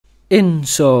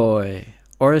inZOI,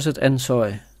 or is it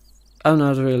inZOI? I'm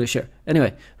not really sure.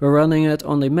 Anyway, we're running it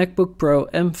on the Macbook Pro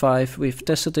M5. We've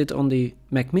tested it on the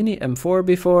Mac Mini M4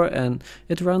 before and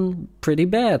it ran pretty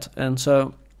bad. And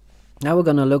so now we're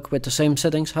gonna look with the same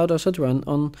settings, how does it run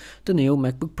on the new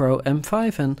MacBook Pro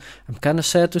M5, and I'm kinda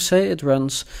sad to say it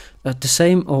runs the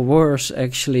same or worse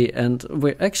actually, and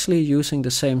we're actually using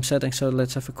the same settings. So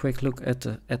let's have a quick look at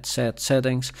the said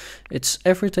settings. It's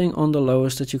everything on the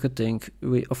lowest that you could think.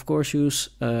 We of course use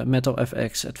Metal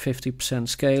FX at 50%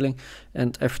 scaling,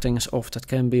 and everything is off that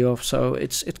can be off, so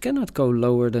it cannot go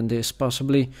lower than this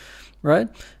possibly. Right,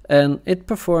 and it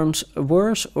performs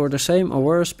worse or the same or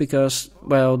worse because,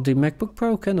 well, the MacBook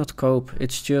Pro cannot cope.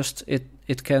 It's just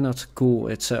it cannot cool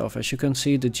itself. As you can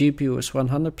see, the GPU is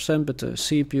 100%, but the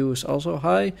CPU is also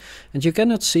high, and you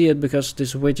cannot see it because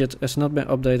this widget has not been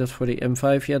updated for the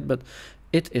M5 yet, but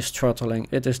it is throttling.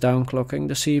 It is downclocking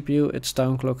the CPU, it's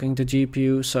downclocking the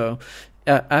GPU. So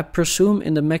I presume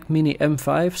in the Mac Mini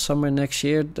M5 somewhere next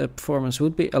year the performance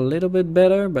would be a little bit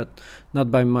better, but not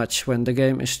by much. When the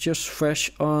game is just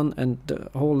fresh on and the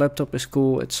whole laptop is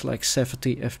cool, it's like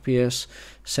 70 FPS,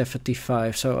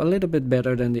 75, so a little bit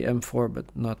better than the M4, but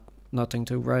nothing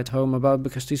to write home about,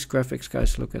 because these graphics,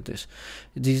 guys, look at this.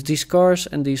 These cars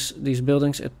and these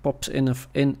buildings, it pops in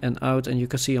and out, and you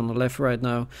can see on the left right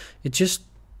now, it just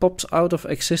pops out of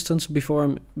existence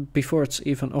before it's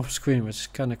even off screen, which is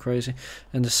kind of crazy.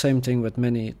 And the same thing with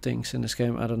many things in this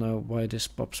game. I don't know why this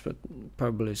pops, but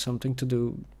probably something to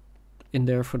do in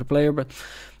there for the player. But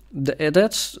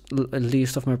that's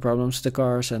least of my problems, the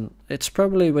cars, and it's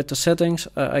probably with the settings.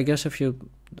 I guess if you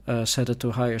set it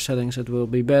to higher settings it will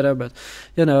be better, but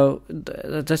you know,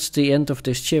 that's the end of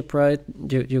this chip, right?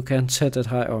 You can set it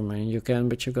high, or I mean you can,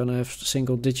 but you're gonna have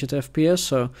single digit FPS,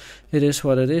 so it is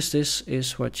what it is. This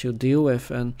is what you deal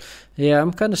with, and yeah,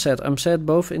 I'm kind of sad. I'm sad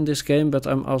both in this game, but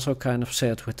I'm also kind of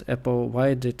sad with Apple.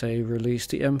 Why did they release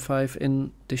the M5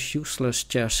 in this useless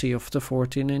chassis of the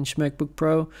 14-inch MacBook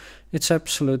Pro? It's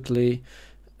absolutely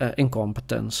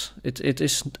incompetence. It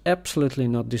is absolutely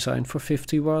not designed for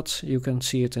 50 watts. You can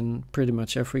see it in pretty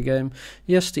much every game.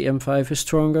 Yes, the M5 is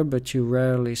stronger, but you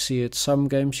rarely see it. Some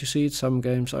games you see it, some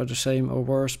games are the same or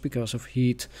worse because of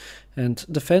heat. And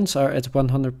the fans are at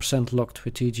 100% locked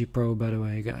with TG Pro, by the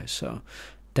way, guys. So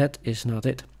that is not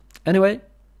it. Anyway,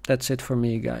 that's it for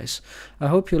me, guys. I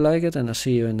hope you like it, and I'll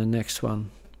see you in the next one.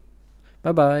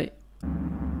 Bye bye.